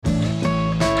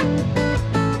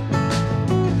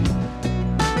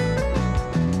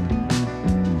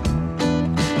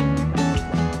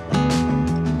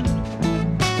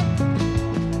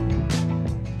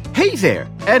there,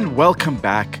 and welcome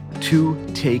back to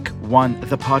Take One,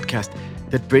 the podcast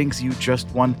that brings you just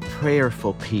one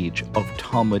prayerful page of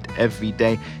Talmud every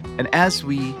day. And as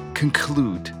we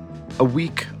conclude a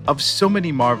week of so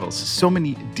many marvels, so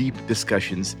many deep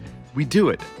discussions, we do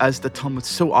it, as the Talmud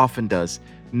so often does,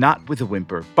 not with a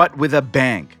whimper, but with a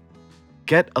bang.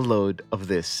 Get a load of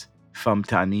this from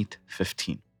Ta'anit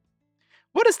 15.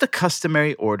 What is the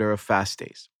customary order of fast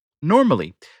days?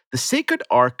 Normally, the sacred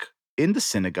ark in the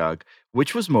synagogue,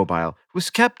 which was mobile,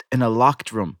 was kept in a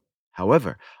locked room.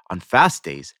 However, on fast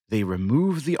days, they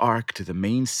removed the ark to the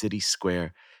main city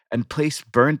square and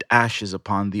placed burnt ashes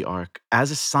upon the ark as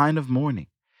a sign of mourning.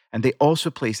 And they also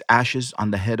placed ashes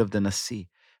on the head of the Nasi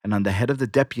and on the head of the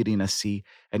deputy Nasi,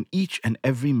 and each and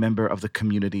every member of the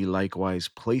community likewise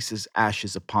places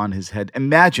ashes upon his head.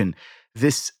 Imagine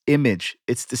this image.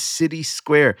 It's the city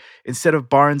square. Instead of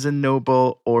Barnes &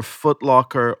 Noble or Foot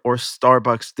Locker or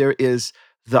Starbucks, there is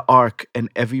the ark, and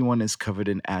everyone is covered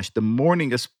in ash. The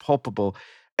mourning is palpable.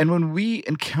 And when we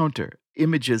encounter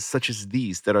images such as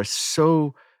these that are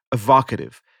so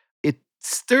evocative, it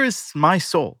stirs my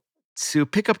soul to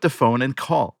pick up the phone and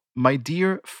call my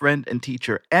dear friend and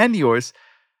teacher, and yours,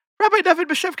 Rabbi David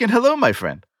Bashevkin. Hello, my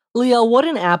friend. Liel, what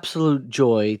an absolute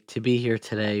joy to be here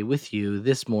today with you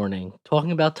this morning,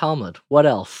 talking about Talmud. What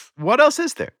else? What else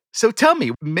is there? So tell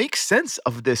me, make sense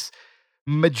of this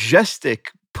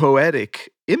majestic,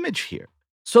 poetic image here.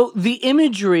 So the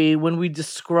imagery, when we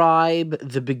describe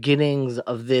the beginnings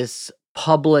of this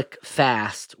public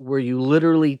fast, where you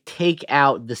literally take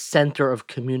out the center of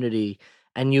community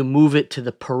and you move it to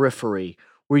the periphery,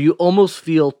 where you almost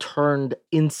feel turned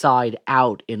inside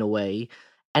out in a way,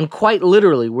 and quite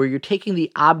literally, where you're taking the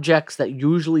objects that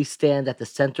usually stand at the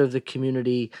center of the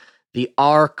community, the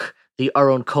Ark, the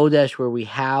Aron Kodesh, where we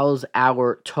house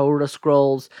our Torah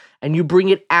scrolls, and you bring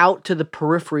it out to the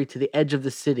periphery, to the edge of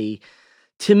the city.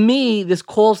 To me, this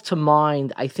calls to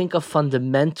mind, I think, a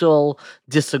fundamental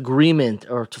disagreement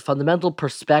or a fundamental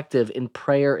perspective in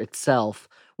prayer itself,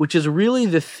 which is really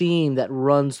the theme that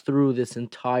runs through this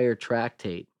entire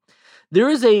tractate. There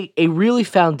is a really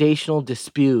foundational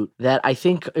dispute that I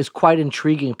think is quite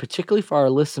intriguing, particularly for our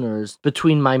listeners,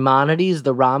 between Maimonides,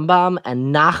 the Rambam,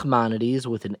 and Nachmanides,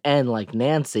 with an N like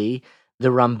Nancy, the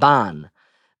Ramban.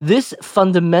 This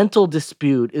fundamental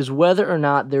dispute is whether or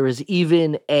not there is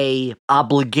even a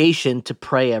obligation to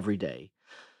pray every day.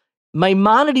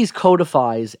 Maimonides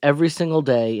codifies every single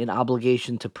day an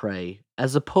obligation to pray,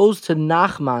 as opposed to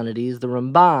Nachmanides, the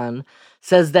Ramban,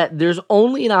 says that there's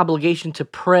only an obligation to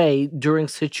pray during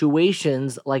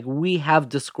situations like we have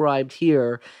described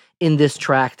here in this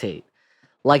tractate.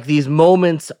 Like these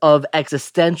moments of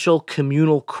existential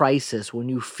communal crisis, when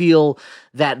you feel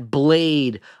that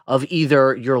blade of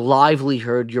either your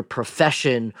livelihood, your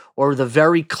profession, or the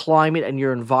very climate and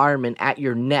your environment at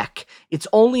your neck. It's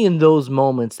only in those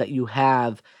moments that you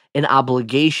have an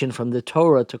obligation from the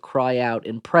Torah to cry out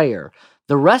in prayer.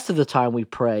 The rest of the time we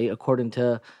pray, according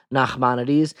to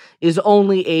Nachmanides, is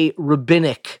only a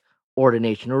rabbinic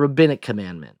ordination, a rabbinic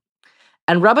commandment.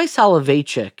 And Rabbi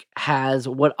Soloveitchik has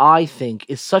what I think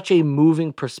is such a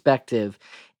moving perspective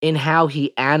in how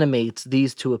he animates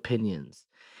these two opinions.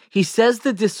 He says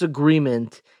the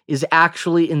disagreement is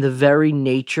actually in the very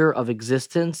nature of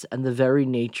existence and the very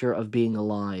nature of being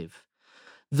alive.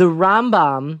 The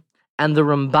Rambam and the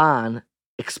Ramban,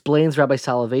 explains Rabbi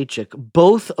Soloveitchik,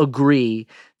 both agree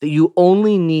that you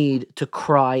only need to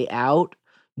cry out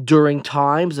during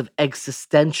times of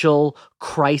existential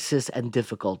crisis and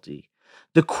difficulty.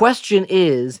 The question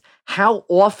is, how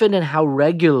often and how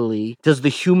regularly does the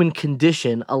human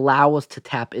condition allow us to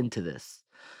tap into this?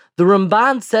 The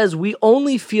Ramban says we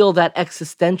only feel that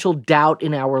existential doubt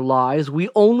in our lives. We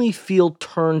only feel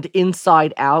turned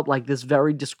inside out, like this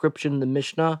very description in the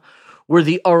Mishnah, where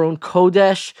the Aron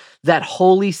Kodesh, that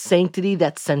holy sanctity,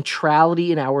 that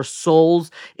centrality in our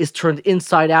souls is turned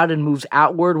inside out and moves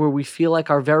outward, where we feel like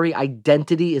our very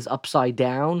identity is upside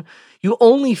down. You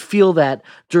only feel that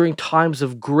during times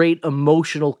of great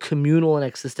emotional, communal, and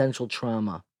existential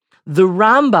trauma. The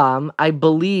Rambam, I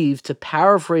believe, to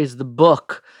paraphrase the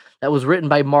book that was written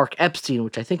by Mark Epstein,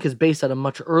 which I think is based on a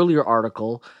much earlier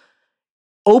article,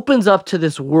 opens up to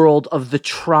this world of the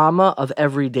trauma of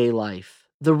everyday life.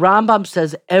 The Rambam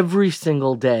says every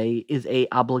single day is an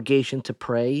obligation to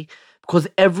pray, because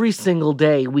every single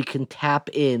day we can tap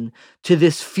in to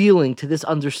this feeling, to this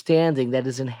understanding that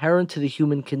is inherent to the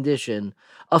human condition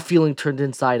of feeling turned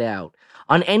inside out.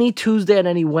 On any Tuesday and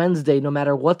any Wednesday, no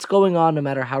matter what's going on, no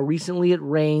matter how recently it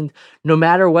rained, no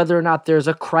matter whether or not there's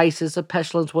a crisis, a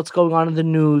pestilence, what's going on in the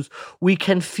news, we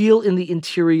can feel in the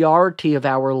interiority of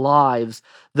our lives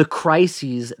the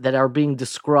crises that are being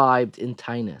described in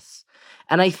Tainus.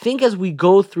 And I think as we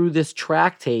go through this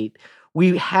tractate,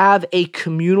 we have a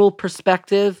communal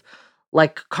perspective,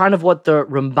 like kind of what the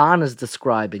Ramban is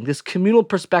describing, this communal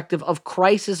perspective of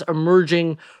crisis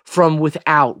emerging from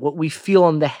without, what we feel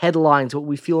on the headlines, what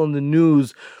we feel in the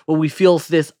news, what we feel is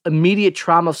this immediate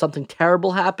trauma of something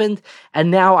terrible happened,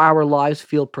 and now our lives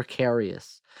feel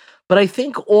precarious. But I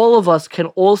think all of us can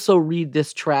also read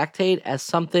this tractate as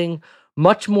something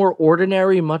much more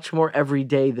ordinary, much more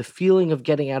everyday, the feeling of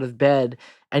getting out of bed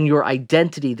and your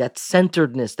identity, that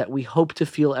centeredness that we hope to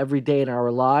feel every day in our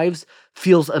lives,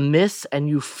 feels amiss and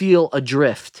you feel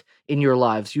adrift in your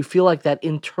lives. You feel like that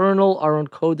internal Aron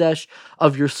Kodesh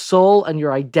of your soul and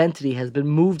your identity has been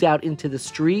moved out into the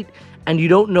street and you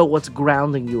don't know what's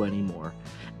grounding you anymore.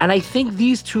 And I think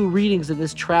these two readings in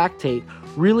this tractate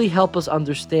really help us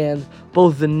understand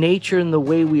both the nature and the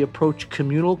way we approach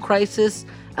communal crisis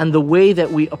and the way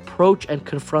that we approach and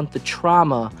confront the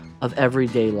trauma of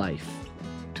everyday life.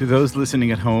 To those listening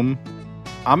at home,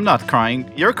 I'm not crying,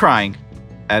 you're crying.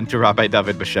 And to Rabbi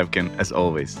David Bashevkin, as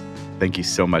always, thank you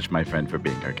so much, my friend, for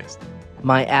being our guest.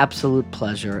 My absolute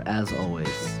pleasure, as always.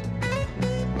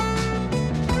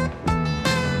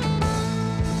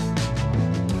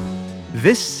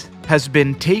 This has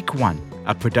been Take One,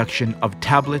 a production of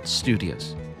Tablet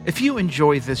Studios. If you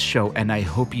enjoy this show, and I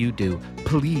hope you do,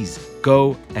 please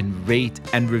go and rate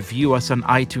and review us on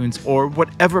iTunes or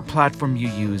whatever platform you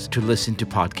use to listen to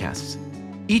podcasts.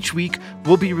 Each week,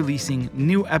 we'll be releasing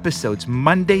new episodes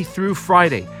Monday through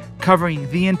Friday, covering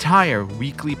the entire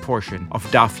weekly portion of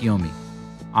Daf Yomi.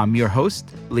 I'm your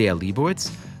host, Leah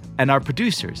Leibowitz, and our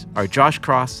producers are Josh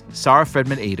Cross, Sarah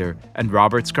Fredman-Ader, and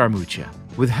Robert Scaramuccia,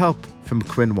 with help from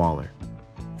Quinn Waller.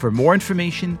 For more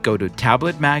information, go to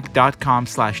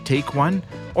tabletmag.com/takeone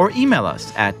or email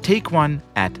us at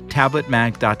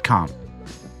takeone@tabletmag.com.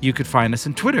 You could find us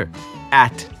on Twitter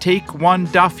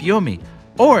 @TakeOneDafYomi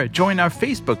or join our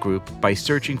Facebook group by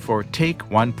searching for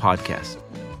Take One Podcast.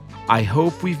 I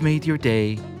hope we've made your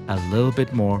day a little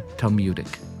bit more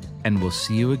Talmudic, and we'll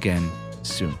see you again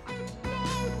soon.